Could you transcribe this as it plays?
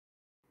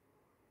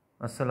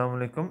अस्सलाम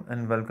वालेकुम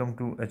and welcome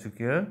to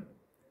educare.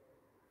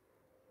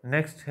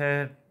 Next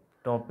है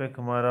टॉपिक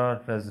हमारा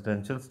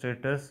residential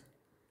status.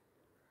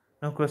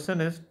 Now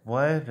question is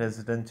why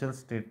residential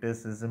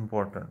status is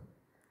important.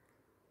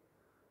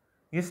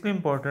 इसलिए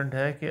important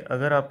है कि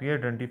अगर आप ये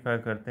आइडेंटिफाई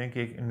करते हैं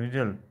कि एक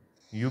इंडिविजुअल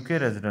यूके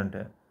रेजिडेंट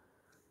है,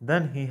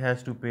 देन ही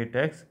हैज़ टू पे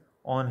tax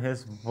on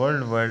his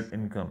world wide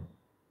income.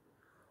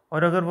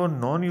 और अगर वो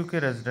नॉन यूके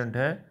रेजिडेंट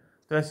है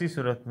तो ऐसी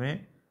सूरत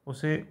में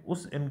उसे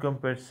उस इनकम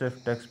पर सिर्फ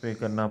टैक्स पे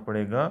करना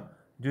पड़ेगा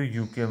जो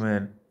यूके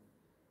में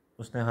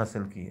उसने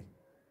हासिल की है।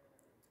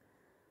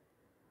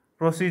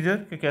 प्रोसीजर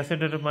कि कैसे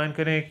डिटरमाइन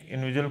करें एक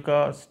इंडिविजुअल का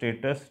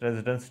status,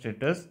 residence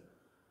status.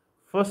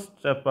 First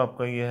step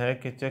आपका ये है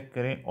कि चेक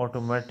करें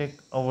ऑटोमेटिक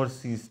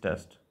ओवरसीज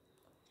टेस्ट,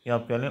 या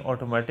आप कह लें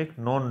automatic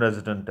non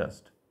resident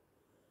test.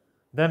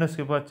 Then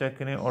उसके बाद चेक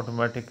करें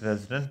automatic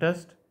resident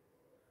test.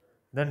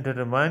 Then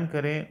determine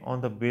करें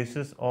on the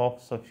basis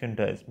of sufficient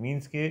test,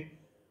 means के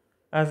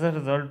as a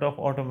result of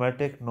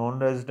automatic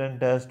non resident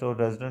test और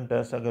रेजिडेंट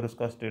टेस्ट अगर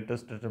उसका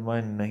स्टेटस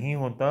डिटरमाइन नहीं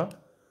होता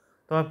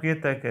तो आप ये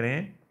तय करें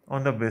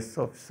on the basis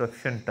of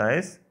sufficient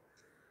ties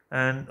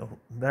and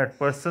that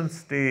person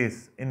stays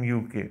in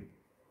UK,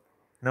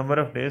 number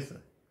of days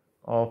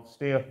of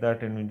stay of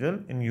that individual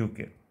in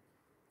UK.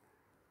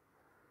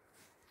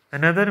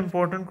 Another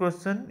important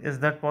question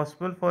is that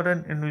possible for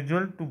an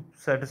individual to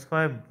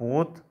satisfy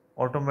both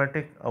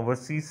automatic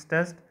overseas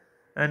test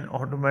and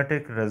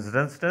automatic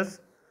residence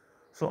test.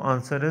 So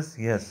answer is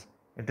yes,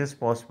 it is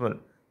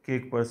possible कि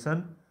एक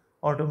person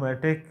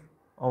automatic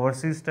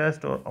overseas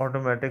test और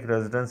automatic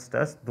residence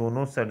test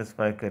दोनों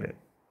satisfy करे।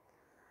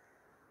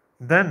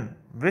 Then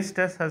which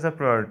test has a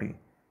priority?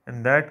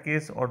 In that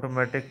case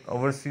automatic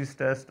overseas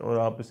test और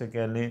आप इसे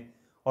कह लें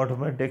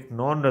ऑटोमेटिक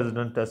नॉन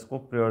रेजिडेंट टेस्ट को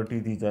प्रायोरिटी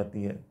दी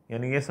जाती है,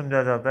 यानी ये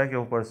समझा जाता है कि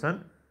वो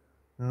पर्सन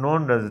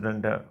नॉन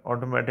रेजिडेंट है,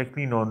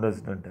 ऑटोमेटिकली नॉन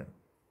रेजिडेंट है।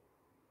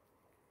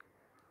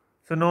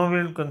 So now we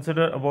will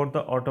consider about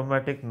the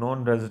automatic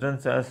non resident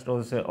test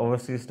और इसे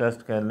ओवरसीज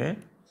टेस्ट कह लें।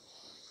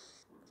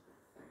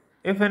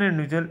 If an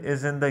individual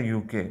is in the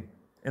UK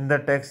in the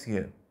tax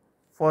year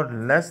for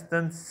less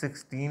than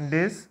 16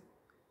 days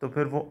तो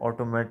फिर वो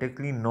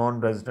automatically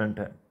non resident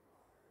है।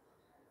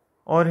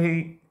 और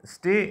ही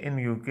stay in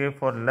UK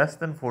for less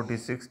than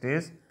 46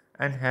 days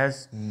and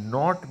has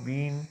not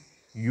been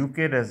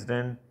UK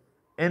resident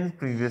in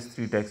previous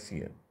 3 tax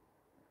year,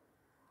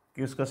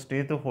 कि उसका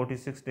stay तो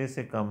 46 days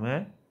से कम है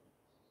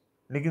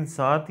लेकिन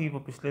साथ ही वो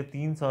पिछले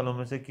 3 सालों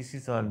में से किसी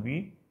साल भी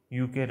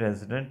यूके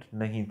रेजिडेंट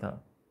नहीं था।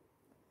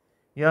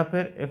 या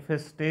फिर if his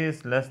stay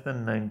is less than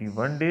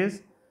 91 days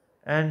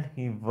and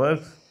he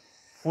works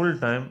full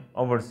time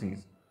overseas,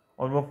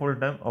 और वो फुल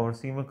टाइम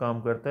ओवरसीज में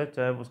काम करता है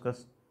चाहे उसका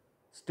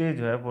स्टे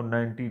जो है वो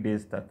 90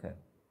 डेज तक है।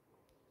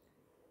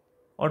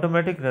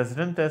 ऑटोमेटिक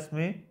रेजिडेंट टेस्ट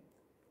में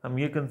हम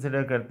ये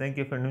कंसिडर करते हैं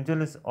कि if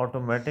individual is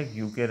automatic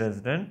UK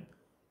resident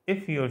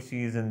if he और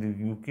she is in the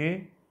UK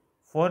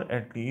for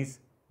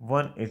at least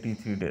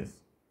 183 days.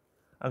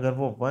 अगर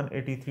वो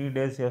 183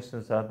 डेज या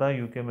उससे ज़्यादा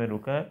यूके में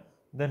रुका है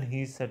then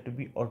he is said to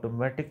be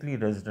automatically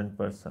resident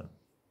person.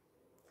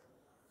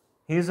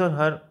 His और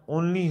her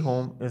only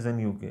home is in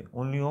UK,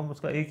 only home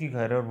उसका एक ही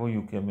घर है और वो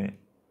यूके में,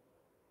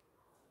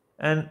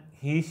 and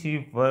he she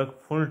work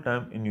full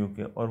time in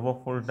UK और वो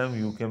फुल टाइम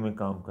यूके में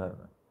काम कर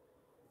रहा है।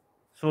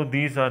 So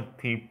these are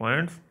 3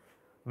 points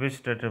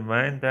which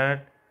determine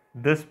that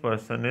this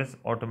person is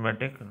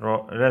automatic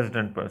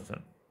resident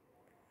person.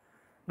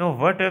 Now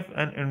what if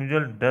an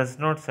individual does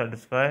not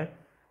satisfy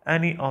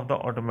any of the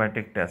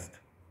automatic test,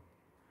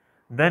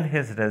 then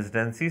his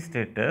residency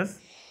status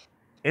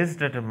is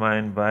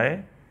determined by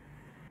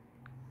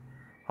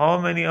how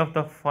many of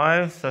the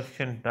 5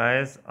 sufficient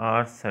ties are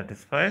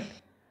satisfied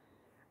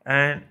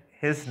and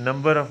his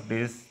number of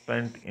days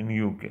spent in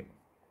UK।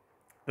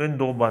 तो इन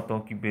दो बातों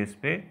की base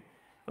पे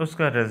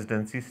उसका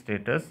residency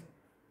status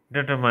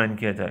determine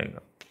किया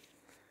जाएगा।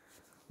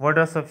 What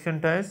are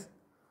sufficient ties?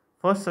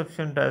 First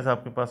sufficient ties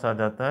आपके पास आ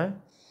जाता है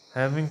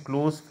having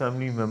close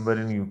family member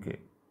in UK,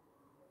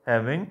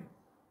 having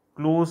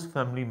close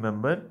family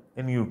member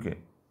in UK.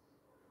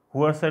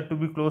 Who are said to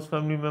be close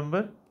family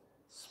member?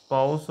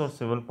 Spouse or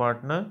civil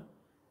partner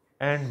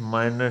and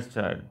minor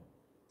child.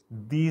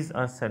 These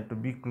are said to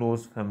be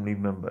close family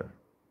member.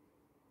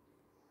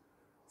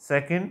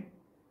 Second,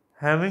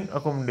 having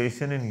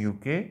accommodation in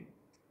UK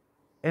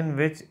in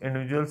which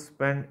individuals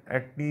spend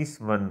at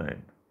least one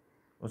night.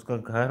 उसका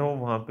घर हो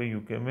वहाँ पे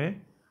UK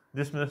में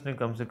जिसमें उसने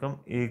कम से कम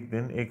एक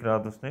दिन एक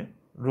रात उसने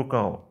रुका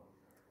हो।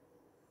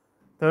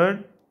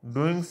 Third,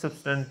 doing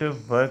substantive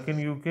work in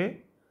UK.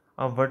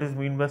 अब what is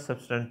mean by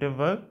substantive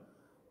work?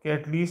 कि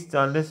एटलीस्ट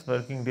 40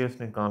 वर्किंग डे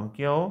उसने काम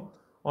किया हो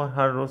और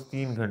हर रोज़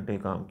 3 घंटे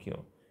काम किया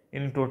हो।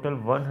 इन टोटल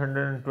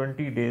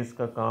 120 डेज़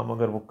का काम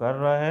अगर वो कर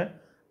रहा है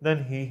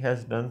then he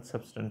has done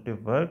substantive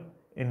work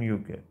in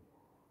UK.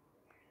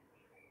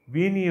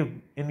 Be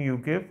in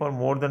UK for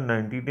more than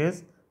 90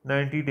 days,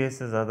 90 days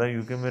से ज़्यादा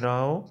यूके में रहा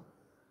हो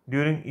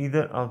during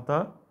either of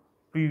the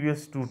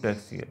previous 2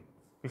 tax year.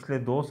 पिछले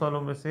 2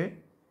 सालों में से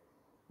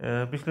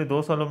पिछले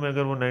 2 सालों में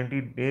अगर वो 90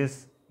 डेज़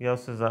या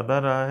उससे ज़्यादा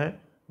रहा है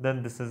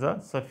then this is a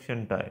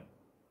sufficient tie.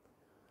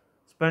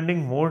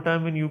 Spending more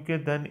time in UK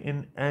than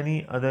in any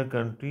other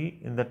country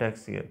in the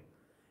tax year.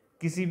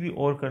 किसी भी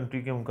और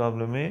कंट्री के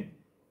मुकाबले में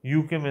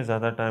यूके में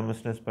ज़्यादा टाइम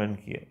उसने स्पेंड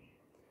किया.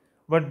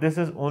 But this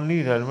is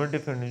only relevant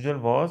if individual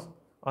was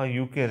a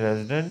UK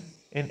resident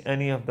in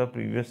any of the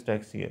previous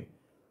tax year.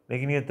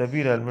 लेकिन ये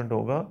तभी रेलिवेंट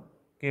होगा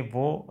कि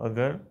वो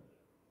अगर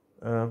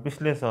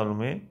पिछले सालों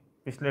में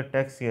पिछले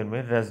टैक्स ईयर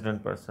में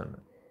रेजिडेंट पर्सन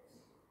है.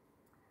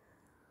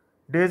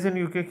 डेज इन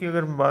यूके की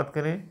अगर हम बात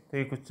करें तो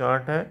ये कुछ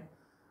चार्ट है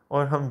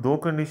और हम दो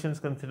कंडीशंस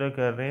कंसिडर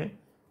कर रहे हैं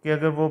कि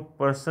अगर वो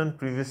पर्सन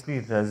प्रीवियसली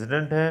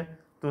रेजिडेंट है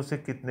तो उसे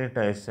कितने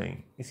टाइज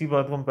चाहिए. इसी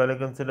बात को हम पहले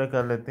कंसिडर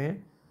कर लेते हैं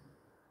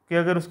कि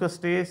अगर उसका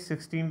स्टे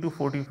 16 to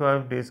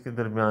 45 डेज़ के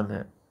दरमियान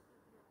है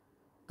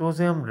तो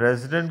उसे हम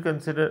रेजिडेंट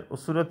कंसिडर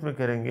उस सूरत में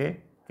करेंगे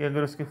कि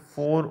अगर उसके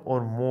 4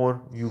 और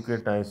मोर यूके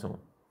टाइज हों,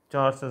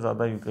 4 से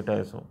ज़्यादा यूके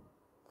टाइज हों.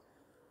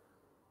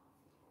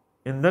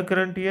 In the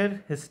current year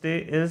his stay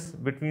is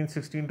between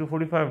 16 to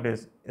 45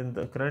 days. In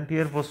the current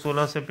year वो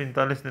 16 से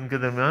 45 दिन के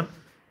दरमियान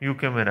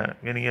यूके में रहा है,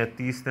 यानी या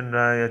 30 दिन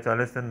रहा है या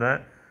 40 दिन रहा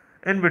है.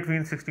 इन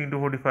बिटवीन 16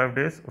 to 45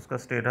 डेज़ उसका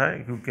स्टे रहा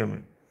है यूके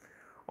में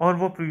और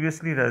वो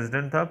प्रीवियसली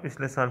रेजिडेंट था,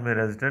 पिछले साल में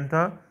रेजिडेंट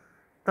था.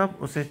 तब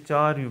उसे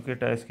 4 यूके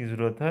टाइज की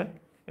ज़रूरत है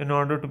in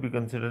order to be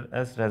considered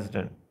as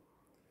resident.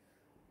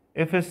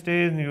 If his stay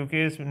in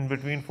UK is in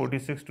between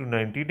 46 to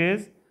 90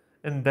 days,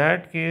 in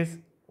that case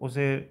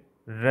उसे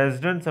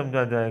resident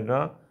समझा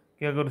जाएगा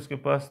कि अगर उसके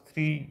पास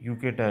 3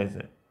 UK टाइज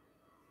हैं.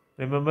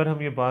 रिमेंबर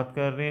हम ये बात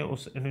कर रहे हैं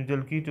उस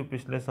इंडिविजुअल की जो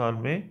पिछले साल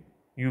में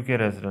UK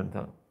रेजिडेंट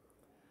था.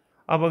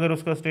 अब अगर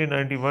उसका स्टे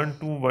 91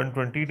 to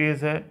 120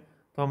 डेज़ है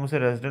तो हम उसे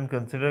रेजिडेंट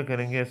कंसिडर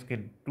करेंगे इसके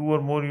 2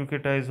 और मोर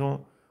UK टाइज हों.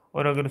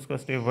 और अगर उसका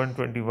स्टे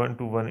 121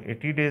 to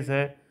 180 डेज़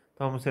है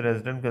तो हम उसे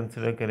रेजिडेंट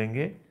कंसिडर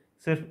करेंगे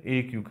सिर्फ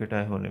एक यूके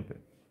टाई होने पे.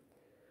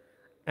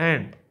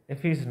 And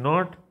if he is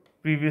not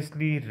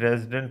previously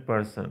resident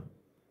person,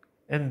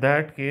 in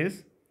that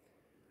case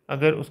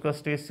अगर उसका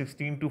स्टे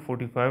 16 to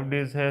 45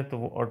 डेज़ है तो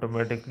वो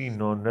ऑटोमेटिकली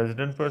नॉन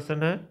रेजिडेंट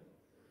पर्सन है.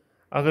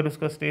 अगर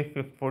उसका स्टे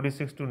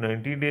 46 to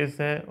 90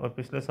 डेज़ है और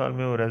पिछले साल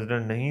में वो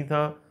रेजिडेंट नहीं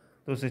था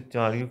तो उसे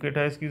 4 यूके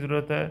टाइज की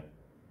ज़रूरत है.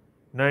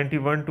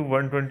 91 to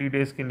 120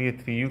 डेज़ के लिए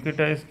 3 यूके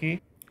टाइज की.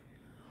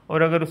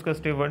 और अगर उसका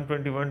स्टे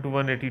 121 to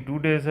 182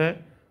 डेज़ है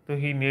तो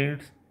he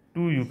needs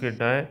 2 UK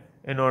tie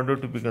in order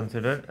to be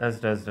considered as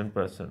resident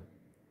person.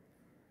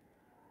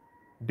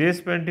 Day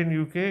spent in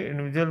UK,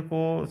 individual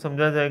को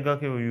समझा जाएगा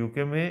कि वो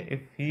यूके में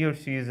इफ़ ही और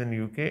she is in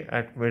UK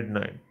eight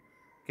midnight,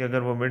 कि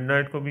अगर वो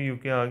मिडनाइट को भी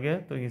यूके आ गया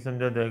तो ये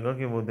समझा जाएगा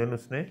कि वो दिन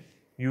उसने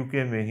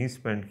यूके में ही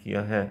स्पेंड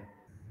किया है.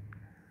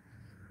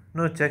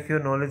 No check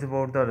your knowledge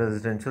about the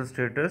residential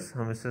status.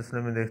 हम इस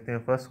सिलसिले में देखते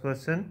हैं first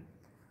question.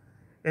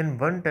 In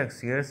one tax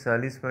year,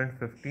 Sally spent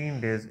 15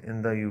 days in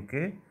the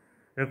UK.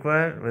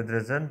 Require with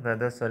reason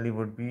whether Sally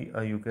would be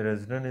a UK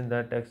resident in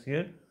that tax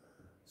year.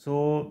 So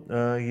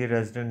ये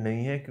resident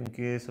नहीं है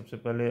क्योंकि सबसे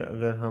पहले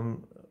अगर हम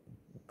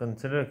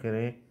consider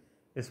करें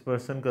इस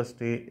person का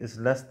stay is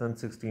less than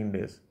 16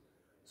 days.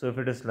 So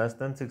if it is less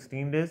than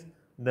 16 days,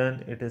 then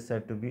it is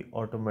said to be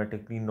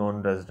automatically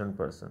non-resident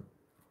person.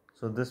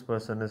 So this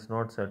person is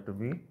not said to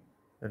be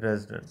a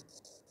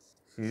resident.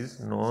 She is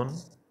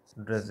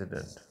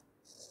non-resident.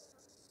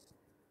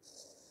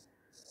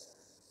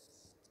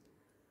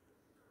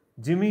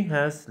 Jimmy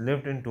has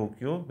lived in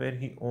Tokyo where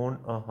he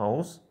owned a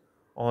house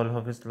all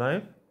of his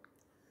life.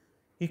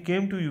 He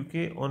came to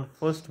UK on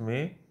 1st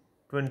May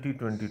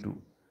 2022,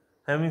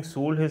 having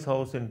sold his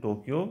house in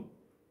Tokyo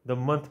the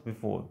month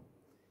before.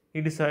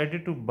 He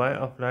decided to buy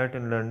a flat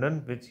in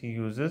London which he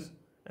uses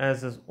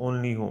as his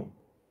only home.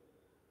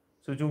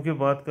 So चूँकि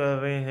बात कर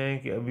रहे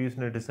हैं कि अभी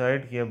उसने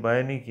decide किया,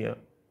 bye नहीं किया,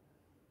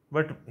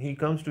 but he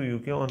comes to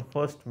UK on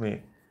 1st May.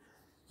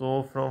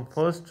 So from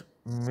 1st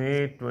May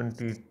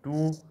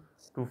 22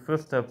 to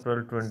 5th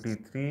April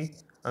 23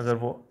 अगर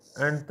वो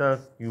एंड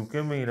तक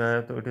यूके में ही रहा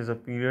है तो it is a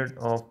period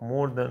of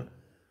more than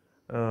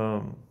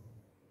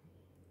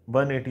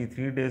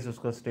 183 days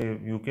उसका स्टे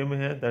यूके में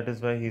है. That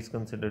is why he is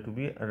considered to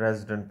be a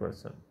resident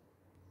person.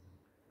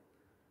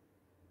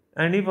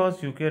 And he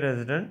was UK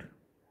resident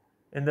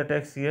in the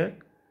tax year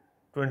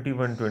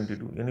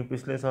 21-22, यानी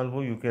पिछले साल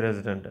वो यूके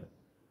रेजिडेंट है,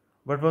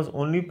 but was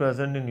only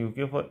present in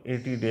UK for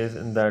 80 days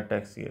in that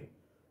tax year.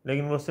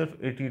 लेकिन वो सिर्फ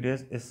 80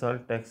 days इस साल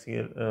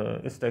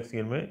इस टैक्स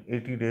ईयर में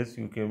 80 डेज़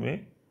यूके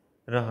में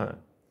रहा है.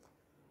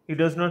 He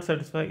does not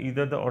satisfy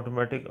either the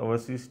automatic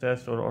overseas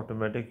test और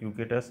automatic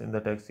UK test in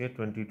the tax year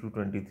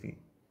 22-23.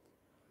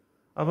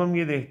 अब हम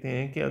ये देखते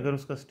हैं कि अगर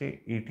उसका स्टे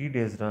 80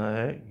 डेज़ रहा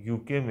है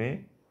यूके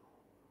में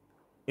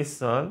इस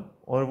साल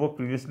और वो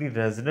प्रीवियसली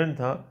रेजिडेंट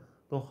था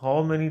तो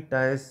how many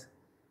ties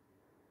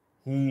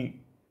he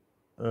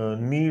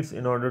needs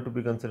in order to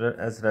be considered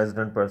as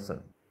resident person.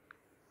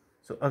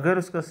 सो अगर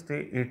उसका स्टे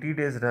 80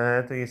 डेज़ रहा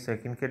है तो ये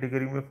सेकंड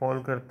कैटेगरी में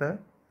फॉल करता है.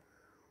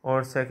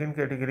 और सेकंड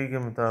कैटेगरी के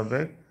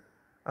मुताबिक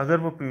अगर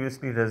वो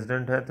प्रीवियसली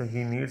रेजिडेंट है तो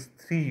he needs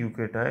 3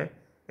 UK tie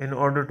in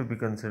order to be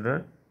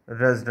considered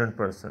resident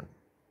person.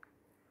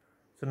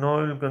 So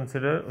now will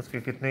consider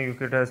उसके कितने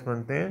यूके टाइज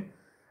बनते हैं.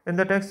 In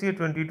the tax year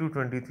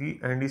 22-23,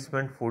 Andy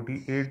spent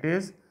 48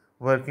 days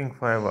working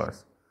 5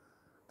 hours.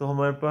 तो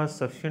हमारे पास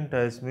सक्शन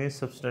टेस्ट में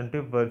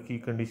सब्सटेंटिव वर्क की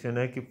कंडीशन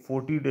है कि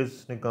 40 डेज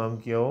उसने काम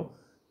किया हो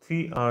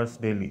 3 आवर्स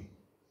डेली।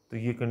 तो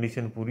ये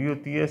कंडीशन पूरी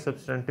होती है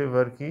सब्सटेंटिव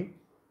वर्क की।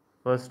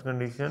 फर्स्ट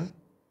कंडीशन,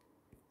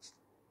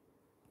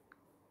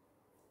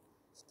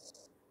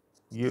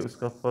 ये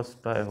उसका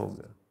फर्स्ट टाई हो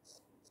गया।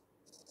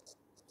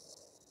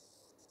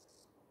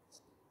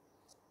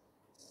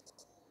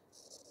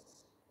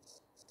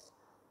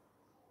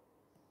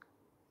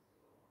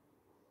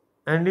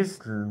 And his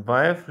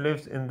wife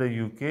lives in the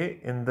UK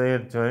in their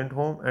joint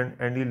home,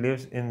 and he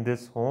lives in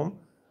this home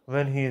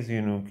when he is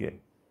in UK,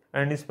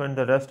 and he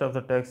spent the rest of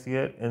the tax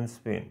year in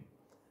Spain.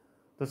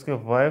 तो उसके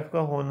wife का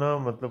होना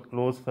मतलब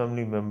close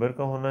family member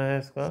का होना है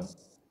इसका।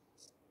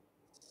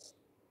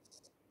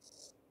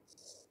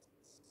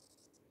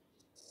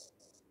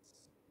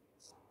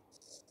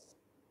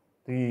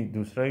 तो ये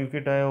दूसरा यूके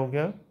टाई हो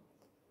गया।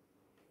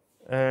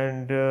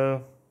 And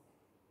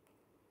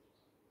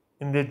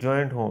in the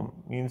joint home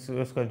means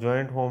उसका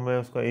जॉइंट होम है,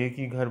 उसका एक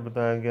ही घर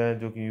बताया गया है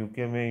जो कि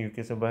यूके में,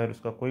 यूके से बाहर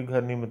उसका कोई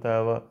घर नहीं बताया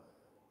हुआ।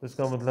 तो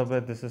इसका मतलब है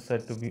this is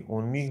said to be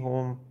only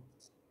home,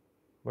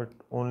 but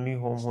only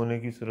home होने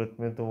की सूरत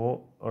में तो वो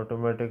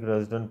ऑटोमेटिक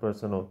रेजिडेंट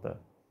पर्सन होता है।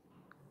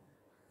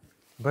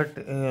 बट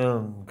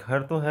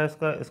घर तो है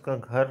इसका, इसका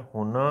घर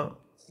होना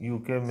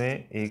यूके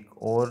में एक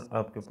और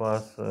आपके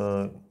पास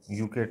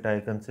यूके टाई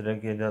कंसिडर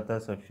किया जाता है,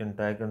 सेक्शन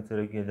टाई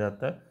कंसिडर किया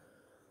जाता है।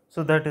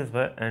 So that is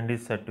why and is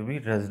said to be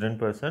resident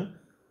person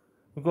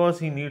because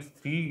he needs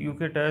 3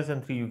 UK ties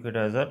and 3 UK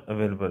ties are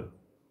available.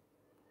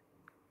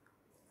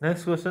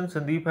 Next question,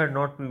 Sandeep had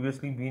not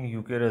previously been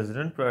UK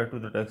resident prior to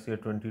the tax year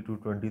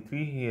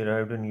 22-23. He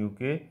arrived in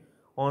UK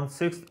on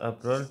 6th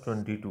April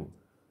 22.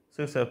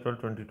 6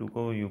 अप्रैल 22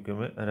 को वो UK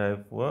में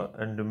arrive हुआ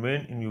and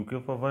remain in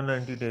UK for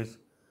 190 days.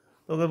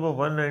 तो अगर वो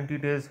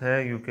 190 days है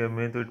UK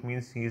में तो it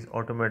means he is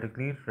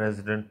automatically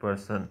resident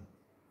person,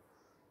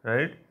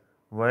 right.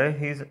 Why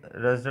he is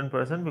resident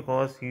person?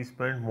 Because he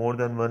spent more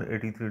than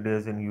 183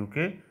 days in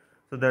UK,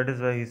 so that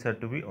is why he is said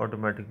to be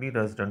automatically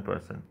resident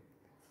person.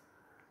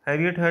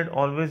 Harriet had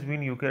always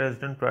been UK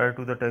resident prior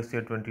to the tax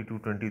year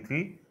 22-23,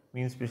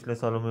 means पिछले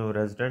सालों में वो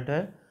resident है,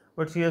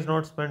 but she has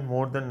not spent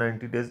more than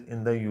 90 days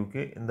in the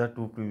UK in the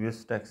 2 previous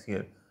tax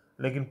year.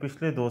 लेकिन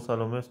पिछले 2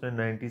 सालों में उसने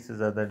 90 से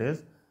ज़्यादा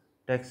डेज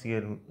टैक्स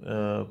ईयर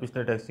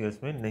पिछले टैक्स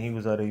ईयर्स में नहीं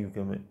गुजारे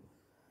यूके में।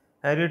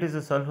 Harriet is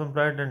a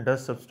self-employed and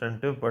does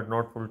substantive but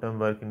not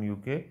full-time work in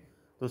UK.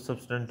 तो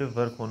substantive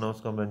work होना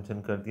उसका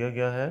मेंशन कर दिया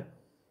गया है।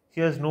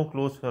 She has no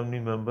close family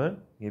member,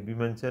 ये भी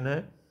मेंशन है।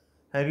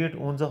 Harriet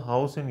owns a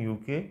house in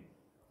UK.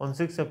 On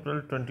 6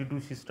 April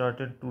 22, she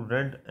started to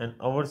rent an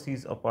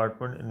overseas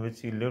apartment in which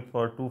she lived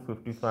for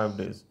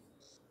 255 days.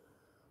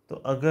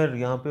 तो अगर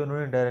यहाँ पे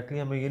उन्होंने डायरेक्टली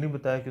हमें ये नहीं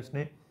बताया कि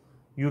उसने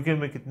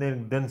यूके में कितने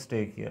दिन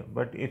स्टे किया,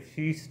 but if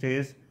she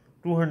stage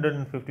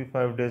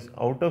 255 days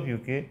out of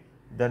UK,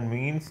 then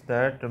means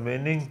that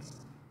remaining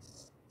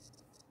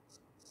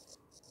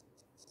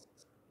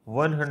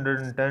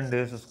 110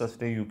 days उसका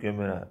स्टे यूके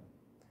में रहा।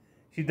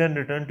 She then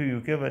returned to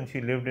UK when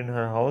she lived in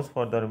her house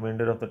for the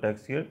remainder of the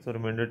tax year. So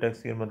remainder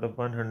tax year मतलब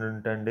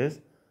 110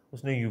 days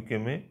उसने UK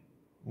में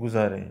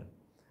गुजारे हैं।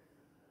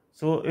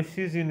 So if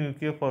she is in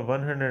UK for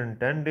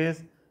 110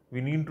 days,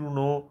 we need to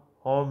know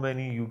how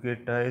many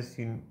UK ties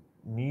she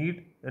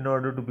need in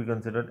order to be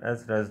considered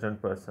as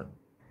resident person.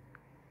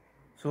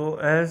 So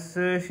as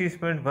she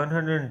spend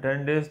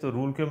 110 days, तो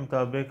rule के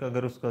मुताबिक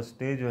अगर उसका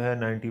stay जो है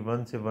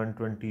 91 से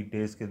 120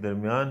 days के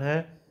दरमियान है,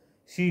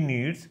 she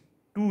needs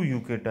 2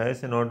 UK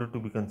ties in order to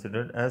be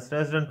considered as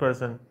resident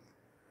person.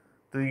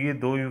 तो ये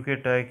 2 यूके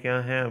टाई क्या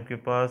हैं आपके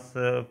पास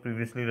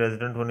प्रीवियसली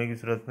रेजिडेंट होने की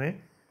सूरत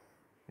में,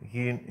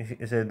 ही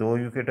इसे 2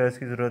 यूके टाइज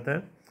की ज़रूरत है।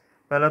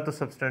 पहला तो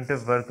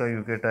सब्सटेंटिव वर्क का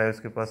यूके टाई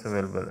उसके पास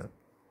अवेलेबल है,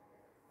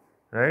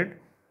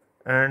 राइट।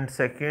 एंड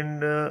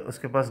सेकेंड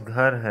उसके पास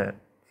घर है।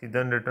 She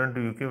then return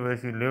to UK where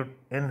she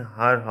lived in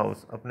her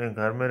house, अपने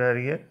घर में रह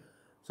रही है।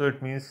 So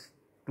it means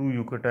 2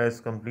 UK ties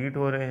complete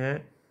हो रहे हैं,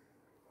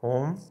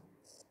 होम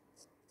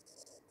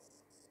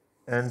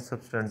एंड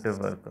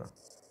सब्सटेंटिव वर्क का।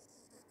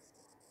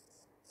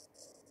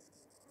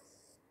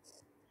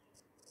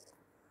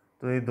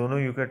 तो ये दोनों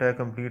यूके टाई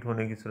कंप्लीट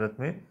होने की सूरत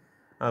में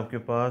आपके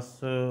पास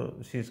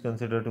she is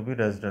considered to be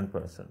resident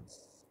person.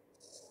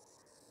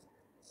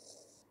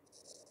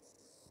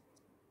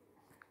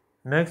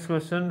 Next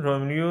question,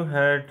 Romeo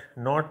had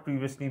not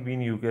previously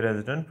been UK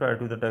resident prior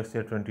to the tax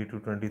year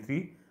 22-23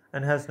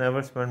 and has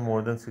never spent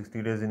more than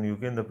 60 days in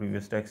UK in the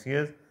previous tax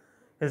years.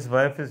 His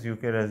wife is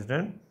UK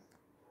resident.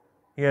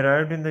 He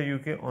arrived in the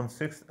UK on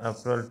 6th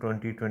April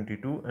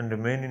 2022 and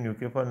remained in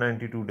UK for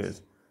 92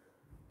 days,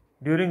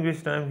 during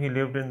which time he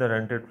lived in the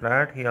rented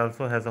flat. He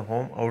also has a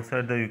home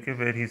outside the UK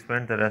where he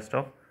spent the rest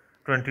of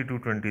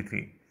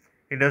 22-23.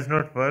 He does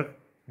not work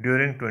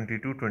during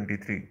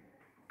 22-23.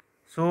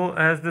 So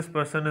as this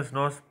person is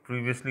not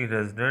previously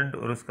resident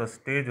और उसका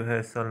stay जो है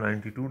इस साल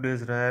 92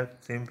 days रहा है,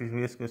 same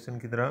previous question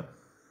की तरह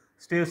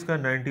स्टे उसका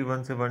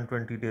 91 से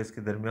 120 डेज़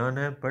के दरमियान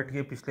है। बट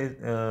ये पिछले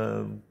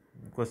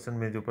क्वेश्चन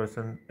में जो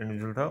पर्सन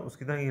इंडिविजुअल था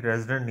उसकी तरह ये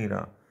रेजिडेंट नहीं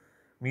रहा,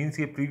 मीन्स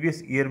ये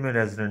प्रीवियस ईयर में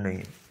रेजिडेंट नहीं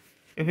है.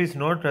 If is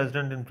not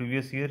resident in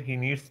previous year he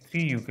needs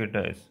 3 UK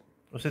ties.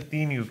 उसे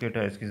 3 यूके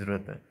टाइज की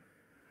ज़रूरत है.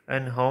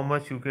 And how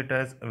much UK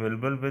ties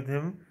available with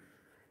him.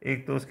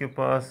 एक तो उसके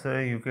पास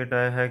यूके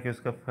टाई है कि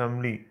उसका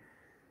family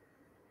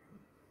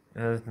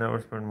has never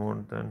spend more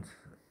than.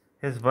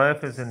 His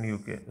wife is in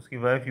UK. उसकी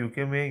वाइफ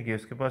यूके में, ये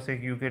उसके पास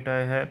एक यूके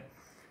टाई है.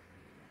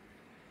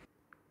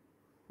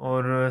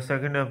 और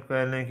सेकंड आप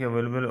कह लें कि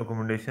अवेलेबल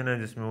अकोमोडेशन है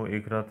जिसमें वो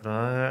एक रात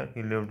रहा है.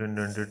 ही लिव्ड इन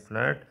रेंटेड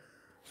फ्लैट.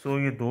 सो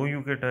ये 2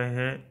 यूके टाई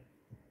हैं.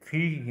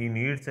 3 he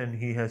needs and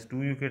he has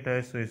 2 UK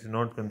tie. So is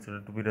not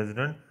considered to be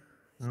resident.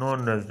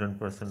 Non resident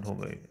person हो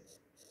गए.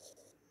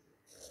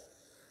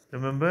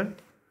 Remember,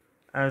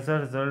 as a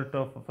result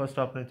of first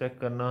आपने चेक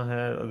करना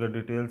है. अगर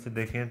डिटेल से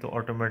देखें तो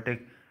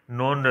automatic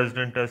non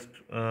resident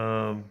test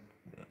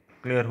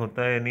clear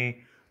होता है. यानी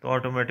तो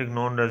ऑटोमेटिक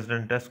नॉन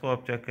रेजिडेंट टेस्ट को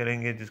आप चेक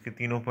करेंगे जिसके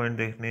तीनों पॉइंट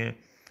देखने हैं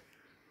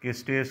कि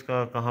स्टे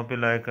इसका कहाँ पे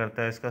लाया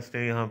करता है. इसका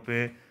स्टे यहाँ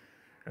पे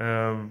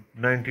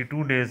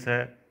 92 डेज़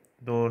है.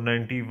 तो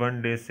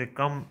 91 डेज से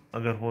कम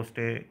अगर हो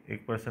स्टे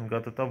एक पर्सन का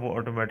तो तब वो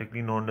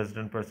automatically non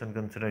resident person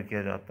consider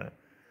किया जाता है.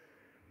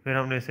 फिर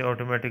हमने इसे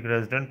ऑटोमेटिक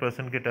रेजिडेंट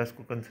पर्सन के टेस्ट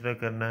को कंसिडर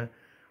करना है.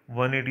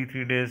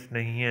 183 डेज़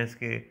नहीं है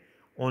इसके.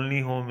 ओनली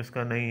होम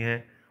इसका नहीं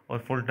है और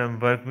फुल टाइम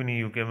वर्क भी नहीं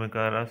यूके में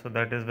कर रहा. सो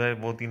दैट इज़ वाई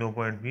वो तीनों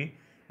पॉइंट भी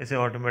इसे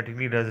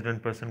ऑटोमेटिकली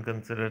रेजिडेंट पर्सन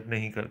कंसिडर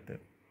नहीं करते.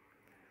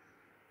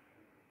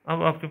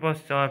 अब आपके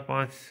पास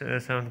 4-5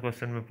 7th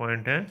क्वेश्चन में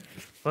पॉइंट है.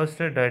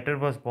 फर्स्ट है, डाइटर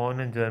was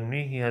born in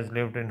Germany. He has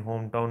lived in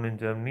home town in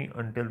Germany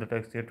until the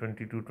tax year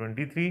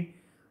 22-23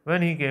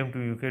 when he came to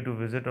UK to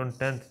visit on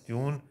 10th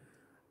June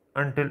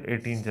until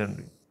 18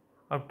 जनवरी.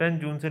 अब 10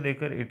 जून से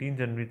लेकर 18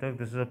 जनवरी तक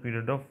this is a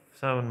period of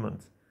 7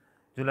 months.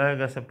 July,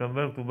 August,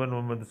 September, October,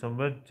 November,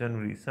 December,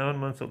 January. 7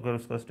 months अगर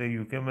उसका stay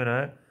UK में रहा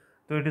है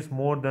तो इट इज़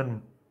मोर देन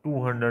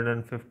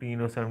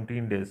 215 और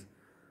 17 डेज़.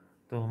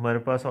 तो हमारे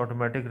पास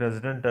ऑटोमेटिक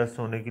रेजिडेंट टेस्ट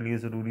होने के लिए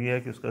ज़रूरी है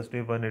कि उसका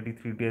स्टे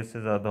 183 डेज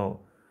से ज़्यादा हो.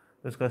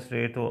 तो उसका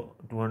स्टे तो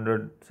 200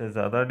 से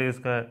ज़्यादा डेज़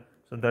का है.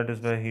 So that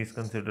is why he is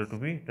considered to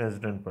be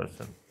resident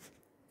person.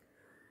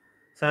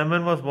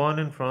 Simon was born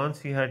in France.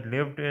 She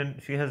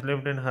has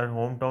lived in her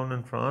hometown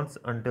in France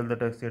until the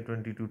tax year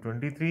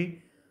 22-23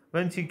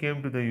 when she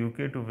came to the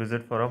UK to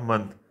visit for a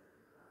month.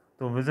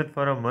 तो visit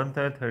for a month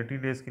है. 30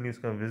 days के लिए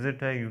उसका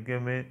visit है UK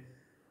में.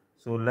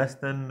 So less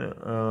than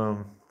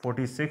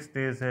 46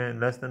 days हैं.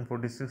 Less than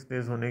 46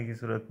 days होने की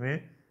सूरत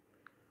में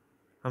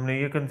हमने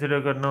ये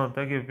कंसिडर करना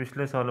होता है कि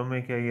पिछले सालों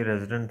में क्या ये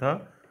रेजिडेंट था.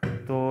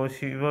 तो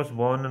she was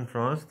born in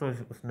France. तो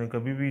उसने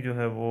कभी भी जो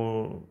है वो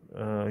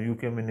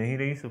यूके में नहीं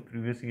रही. सो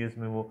प्रीवियस ईयर्स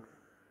में वो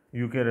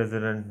यूके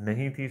रेजिडेंट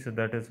नहीं थी. So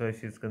that is why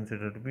she is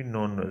considered to be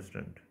non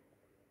resident.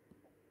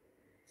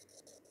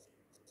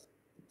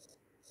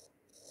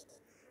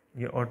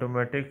 ये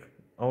ऑटोमेटिक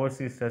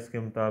ओवरसीज टेस्ट के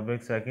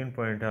मुताबिक सेकंड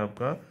पॉइंट है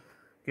आपका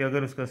कि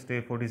अगर उसका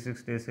स्टे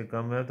 46 डेज से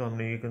कम है तो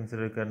हमने ये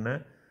कंसिडर करना है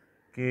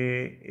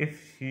कि if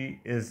she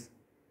is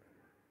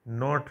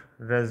not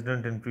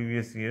resident in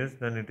previous years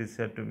then it is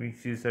said to be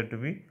she is said to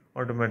be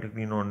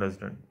automatically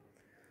non-resident.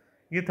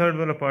 ये थर्ड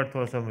वाला पार्ट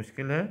थोड़ा सा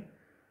मुश्किल है.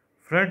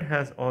 Fred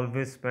has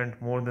always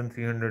spent more than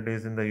 300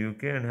 days in the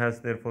UK and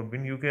has therefore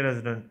been UK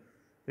resident.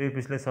 तो ये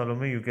पिछले सालों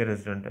में UK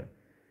resident है.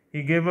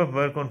 He gave up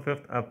work on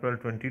 5th April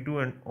 22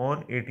 and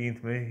on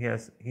 18th में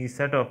he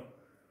set off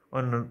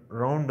on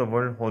round the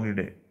world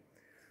holiday.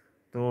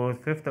 तो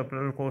 5th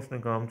अप्रैल को उसने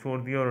काम छोड़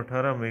दिया और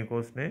 18 मई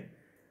को उसने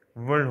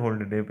वर्ल्ड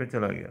हॉलीडे पे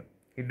चला गया.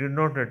 He did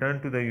not return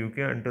to the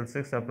UK until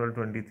 6 April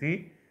 23.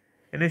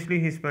 Initially,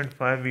 he spent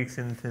 5 weeks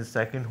in his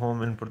second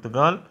home in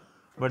Portugal,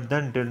 but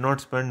then did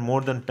not spend more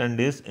than 10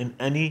 days in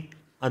any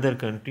other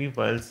country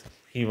whilst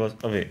he was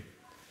away.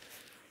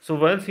 So,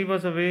 whilst he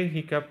was away,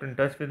 he kept in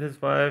touch with his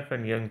wife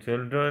and young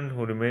children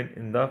who remained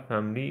in the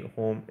family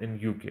home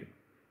in UK.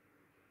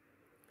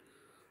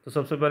 तो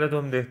सबसे पहले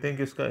तो हम देखते हैं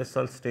कि उसका इस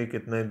साल स्टे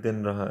कितने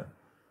दिन रहा है.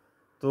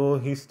 तो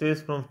he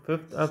stays from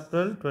 5th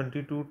April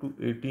 22 to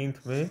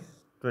 18th May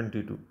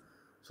 22.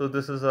 So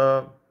this is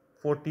a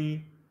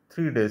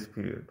 43 days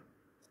period.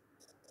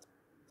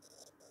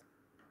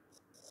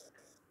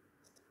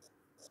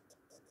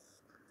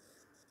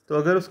 तो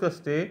अगर उसका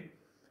स्टे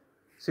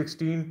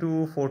 16 to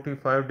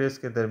 45 डेज़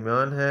के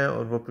दरमियान है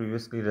और वो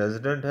प्रीवियसली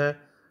रेजिडेंट है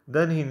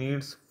then he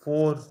needs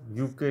 4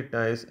 UK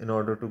ties in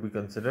order to be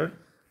considered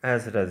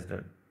as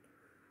resident.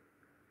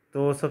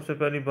 तो सबसे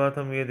पहली बात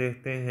हम ये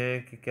देखते हैं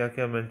कि क्या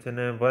क्या मेंशन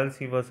है.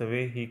 whilst he was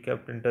away he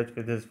kept in touch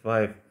with his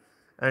wife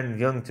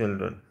and young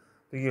children.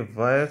 तो ये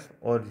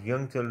वाइफ और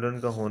यंग चिल्ड्रन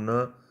का होना,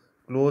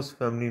 क्लोज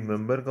फैमिली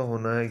मेम्बर का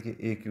होना है, कि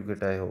एक यूके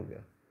टाई हो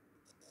गया.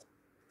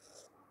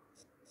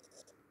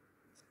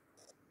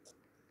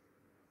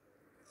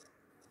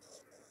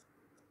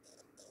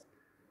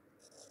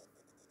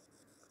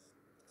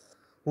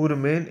 Who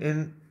remain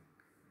in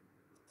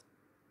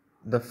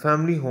the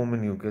family home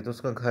in UK. तो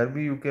उसका घर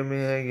भी यूके में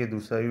है, ये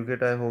दूसरा यूके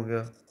टाई हो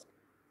गया.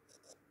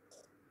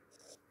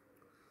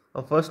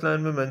 अब फर्स्ट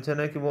लाइन में मेंशन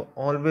है कि वो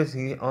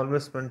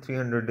always spend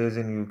 300 days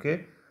in UK.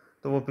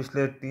 तो वो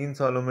पिछले 3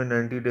 सालों में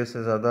 90 डेज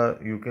से ज़्यादा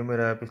यूके में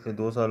रहा है पिछले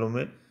 2 सालों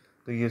में.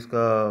 तो ये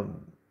इसका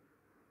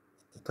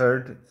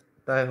थर्ड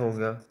टाई हो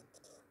गया,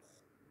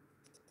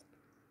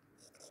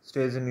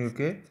 stage in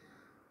UK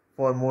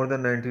for more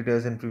than 90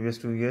 days in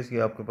previous 2 years, ये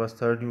आपके पास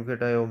थर्ड यूके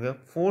टाई हो गया।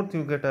 फोर्थ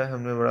यूके टाई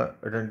हमने बड़ा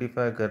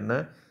आइडेंटिफाई करना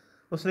है,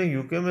 उसने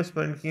यूके में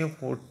स्पेंड किए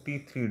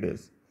 43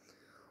 डेज,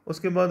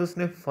 उसके बाद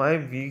उसने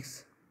 5 वीक्स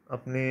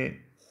अपने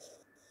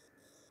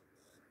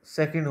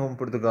सेकंड होम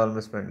पुर्तगाल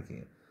में स्पेंड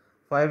किए।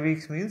 5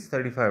 वीक्स मीन्स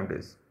 35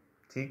 डेज,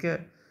 ठीक है।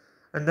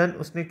 एंड देन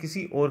उसने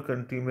किसी और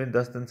कंट्री में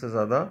 10 दिन से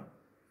ज़्यादा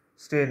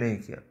स्टे नहीं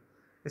किया।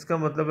 इसका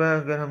मतलब है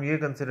अगर हम ये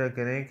कंसिडर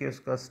करें कि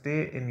उसका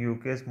stay in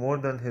UK is more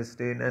than his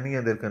stay in any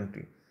other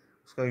country,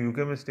 उसका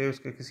यूके में स्टे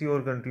उसके किसी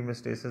और कंट्री में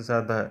स्टे से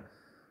ज़्यादा है,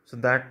 so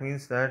that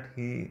means that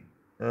he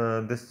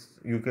this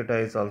UK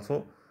tie is also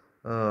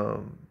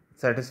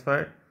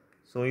satisfied.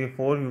 सो ये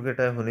 4 यूके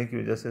टाई होने की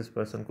वजह से इस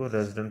पर्सन को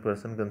रेजिडेंट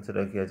पर्सन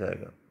कंसिडर किया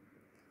जाएगा।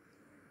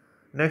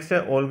 नेक्स्ट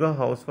है ओल्गा,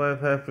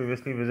 हाउसवाइफ है,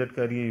 प्रीवियसली विजिट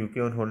करी है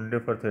UK on holiday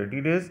for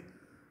 30 days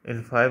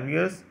in 5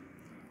 years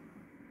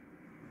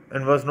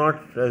and was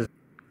not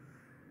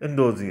in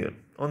those years.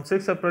 On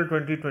 6 April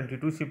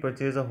 2022, she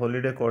purchased a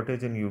holiday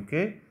cottage in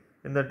UK.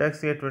 In the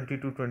tax year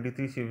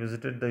 22-23, she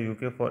visited the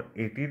UK for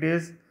 80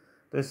 days.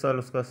 तो इस साल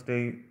उसका stay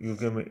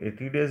UK में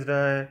 80 days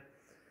रहा है।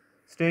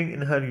 Staying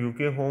in her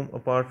UK home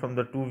apart from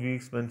the 2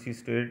 weeks when she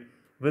stayed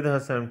with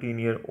her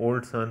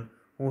 17-year-old son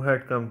who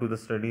had come to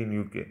the study in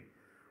UK.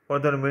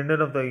 For the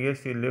remainder of the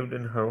year, she lived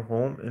in her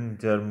home in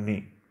Germany.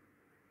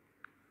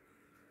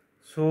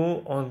 So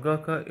Olga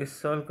का इस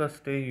साल का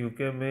stay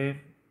UK में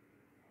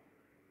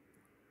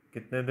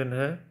कितने दिन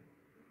है?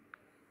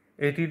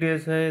 80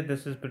 days है।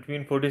 This is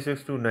between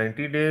 46 to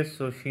 90 days.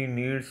 So she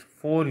needs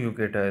 4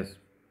 UK ties,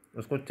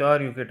 उसको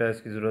 4 यूके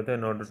टाइज की ज़रूरत है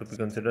in order to be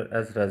consider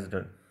as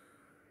resident.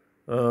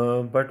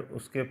 But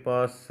उसके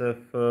पास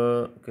सिर्फ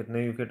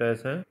कितने यूके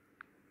टाइज हैं?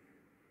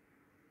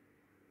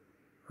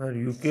 हाँ,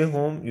 यूके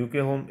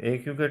होम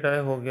एक यूके टाई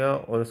हो गया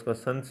और उसका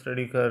सन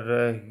स्टडी कर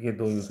रहा है, ये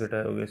 2 यूके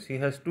टाई हो गए। सी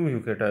has 2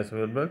 UK ties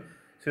available,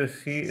 so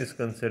C is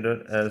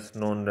considered as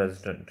non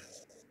resident.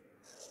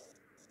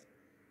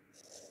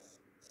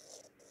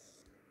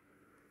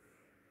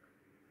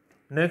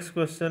 Next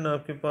question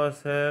आपके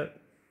पास है,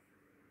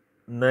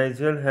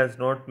 Nigel has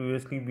not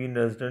previously been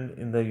resident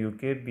in the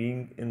UK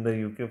being in the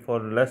UK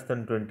for less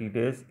than 20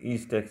 days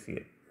each tax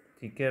year.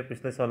 ठीक है,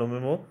 पिछले सालों में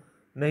वो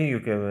नहीं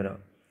UK में रहा।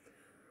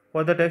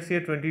 For the tax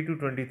year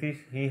 22-23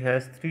 he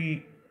has 3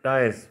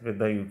 ties with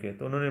the UK.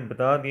 तो उन्होंने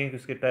बता दिए कि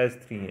उसके टाइज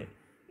 3 हैं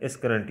इस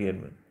करंट ईयर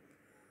में।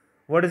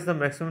 What is the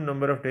maximum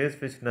number of days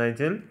which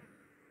Nigel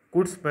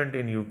could spend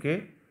in UK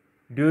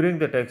during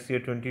the tax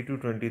year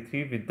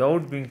 22-23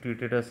 without being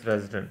treated as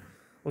resident.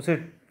 उसे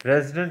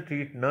रेजिडेंट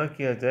ट्रीट ना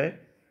किया जाए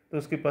तो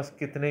उसके पास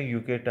कितने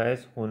यूके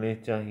टाइज होने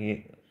चाहिए,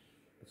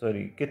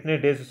 कितने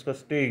डेज उसका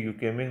स्टे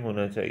यूके में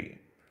होना चाहिए।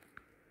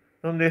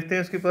 तो हम देखते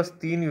हैं उसके पास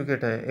 3 यूके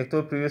टाई हैं। एक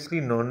तो प्रीवियसली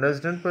नॉन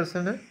रेजिडेंट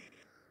पर्सन है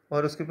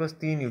और उसके पास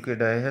 3 यूके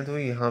टाई हैं, तो वो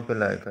यहाँ पे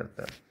लाया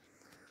करता है।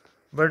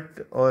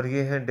 बट और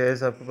ये है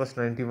डेज आपके पास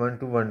 91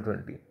 to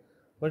 120।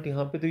 बट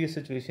यहाँ पे तो ये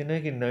सिचुएशन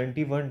है कि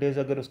 91 डेज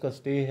अगर उसका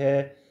स्टे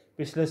है,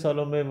 पिछले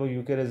सालों में वो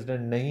यूके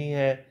रेजिडेंट नहीं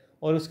है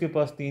और उसके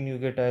पास 3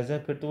 यूके टाइज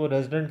हैं, फिर तो वो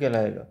रेजिडेंट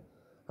कहलाएगा।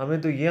 हमें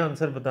तो ये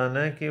आंसर बताना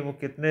है कि वो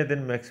कितने दिन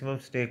मैक्सिमम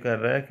स्टे कर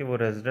रहा है कि वो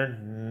रेजिडेंट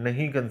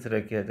नहीं कंसिडर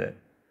किया जाए।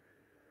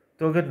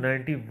 तो अगर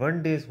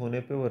 91 डेज़ होने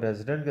पे वो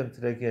रेजिडेंट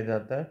कंसिडर किया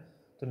जाता है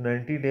तो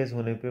 90 डेज़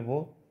होने पे वो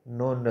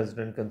नॉन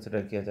रेजिडेंट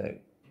कंसिडर किया जाएगा।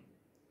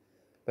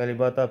 पहली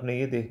बात आपने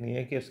ये देखनी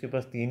है कि उसके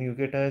पास 3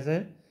 यूके टाइज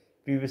हैं,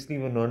 प्रीवियसली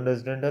वो नॉन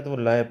रेजिडेंट है, तो वो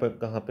लाए पर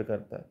कहाँ पे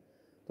करता है,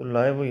 तो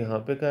लाए वो यहाँ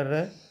पे कर रहा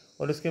है।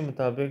 और इसके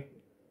मुताबिक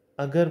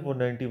अगर वो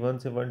 91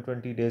 से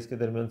 120 डेज़ के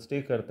दरमियान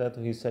स्टे करता है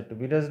तो ही सेट टू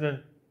बी रेजिडेंट।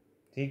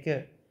 ठीक है,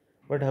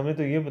 बट हमें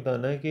तो ये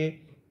बताना है कि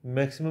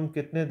मैक्सिमम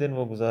कितने दिन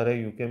वो गुजारा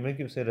है यूके में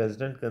कि उसे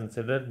रेजिडेंट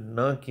कंसिडर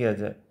ना किया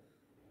जाए।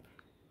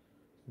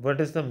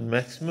 What is the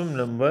maximum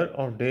number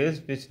of days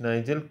which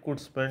Nigel could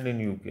spend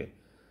in UK?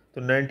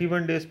 तो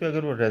 91 डेज पे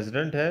अगर वो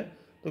रेजिडेंट है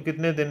तो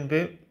कितने दिन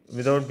पे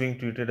without being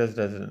treated as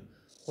resident,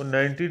 वो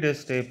 90 डेज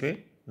स्टे पे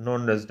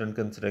नॉन रेजिडेंट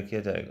कंसिडर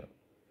किया जाएगा।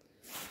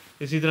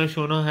 इसी तरह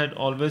Shona had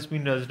always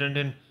been resident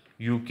in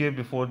UK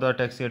before the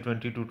tax year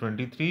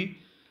 22-23।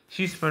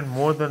 She spend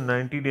more than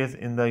 90 days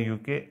in the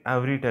UK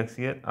every tax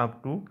year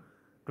up to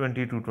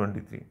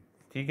 22-23।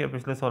 ठीक है,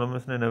 पिछले सालों में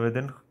उसने 90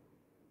 दिन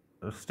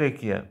स्टे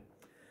किया है।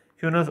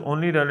 Fiona's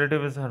only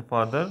relative is her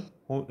father,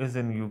 who is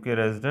in UK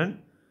resident.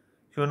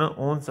 Fiona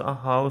owns a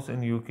house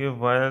in UK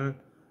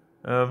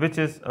which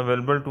is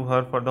available to her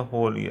for the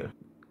whole year.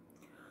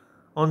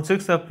 On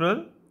 6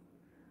 April,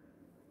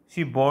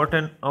 she bought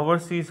an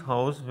overseas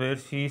house where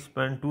she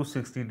spent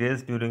 260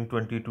 days during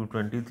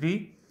 22-23.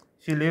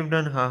 She lived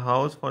in her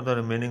house for the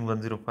remaining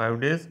 105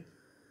 days.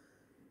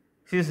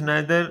 She is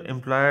neither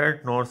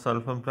employed nor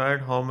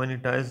self-employed. How many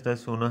ties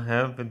does Fiona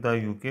have with the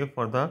UK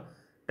for the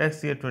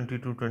tax year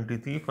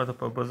 22-23 for the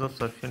purpose of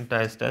sufficient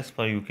ties test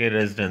for UK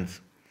residents?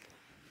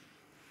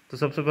 तो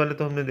सबसे पहले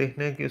तो हमने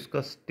देखना है कि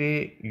उसका stay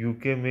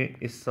UK में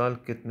इस साल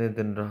कितने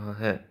दिन रहा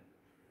है।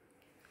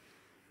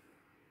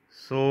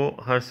 सो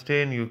हर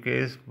stay in UK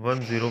is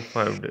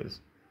 105 days.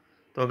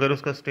 तो अगर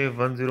उसका स्टे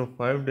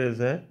 105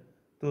 डेज है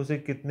तो उसे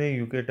कितने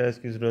यूके टाइज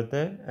की ज़रूरत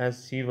है, as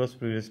she was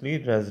previously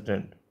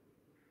resident.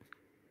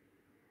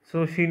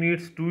 So she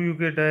needs 2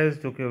 UK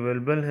ties जो कि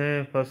अवेलेबल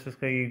हैं। फर्स्ट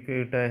उसका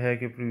यूके टाई है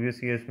कि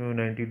प्रीवियस ईयर्स में वो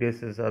 90 डेज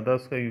से ज़्यादा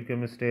उसका यूके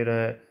में स्टे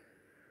रहा है।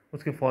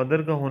 उसके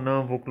फादर का होना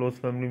वो क्लोज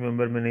फैमिली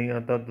मेम्बर में नहीं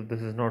आता, तो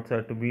this is not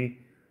said to be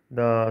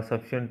the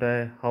sufficient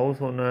है।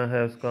 हाउस होना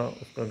है उसका,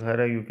 उसका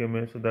घर है यूके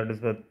में, so that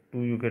is what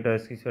 2 UK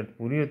ties की शर्त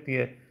पूरी होती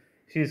है।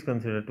 She is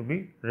considered to be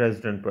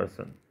resident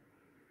person.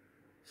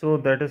 So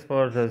that is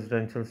for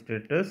residential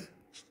status